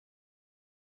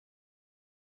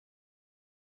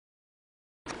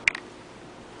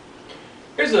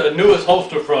Here's the newest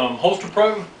holster from Holster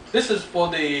Pro. This is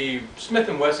for the Smith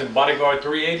 & Wesson Bodyguard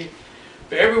 380.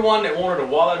 For everyone that wanted a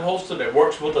wallet holster that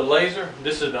works with a laser,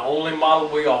 this is the only model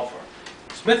we offer.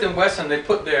 Smith & Wesson, they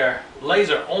put their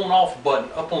laser on-off button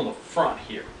up on the front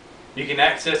here. You can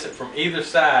access it from either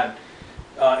side.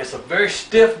 It's a very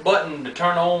stiff button to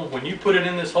turn on. When you put it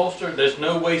in this holster, there's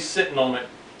no way sitting on it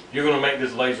you're going to make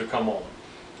this laser come on.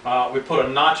 We put a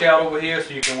notch out over here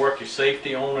so you can work your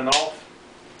safety on and off.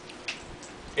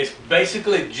 It's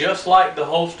basically just like the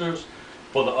holsters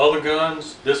for the other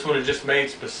guns. This one is just made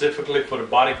specifically for the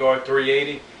Bodyguard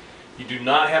 380. You do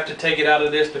not have to take it out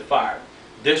of this to fire it.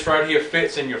 This right here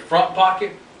fits in your front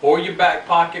pocket or your back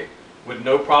pocket with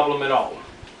no problem at all.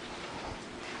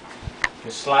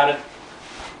 Just slide it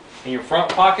in your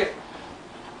front pocket.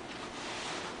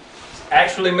 It's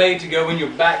actually made to go in your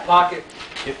back pocket.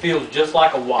 It feels just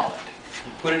like a wallet.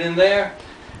 You put it in there.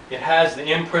 It has the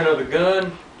imprint of the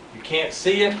gun. You can't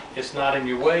see it. It's not in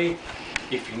your way.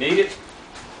 If you need it,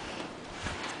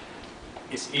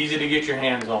 it's easy to get your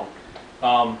hands on.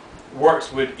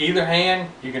 Works with either hand.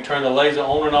 You can turn the laser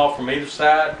on and off from either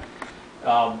side.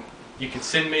 You can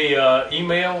send me an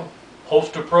email,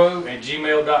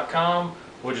 holsterpro@gmail.com,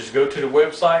 or just go to the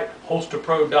website,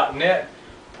 holsterpro.net.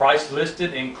 Price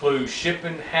listed includes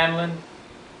shipping, handling.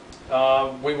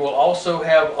 We will also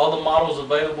have other models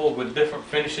available with different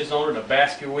finishes on it, a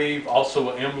basket weave,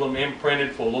 also an emblem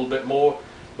imprinted for a little bit more,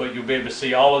 but you'll be able to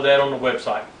see all of that on the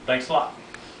website. Thanks a lot.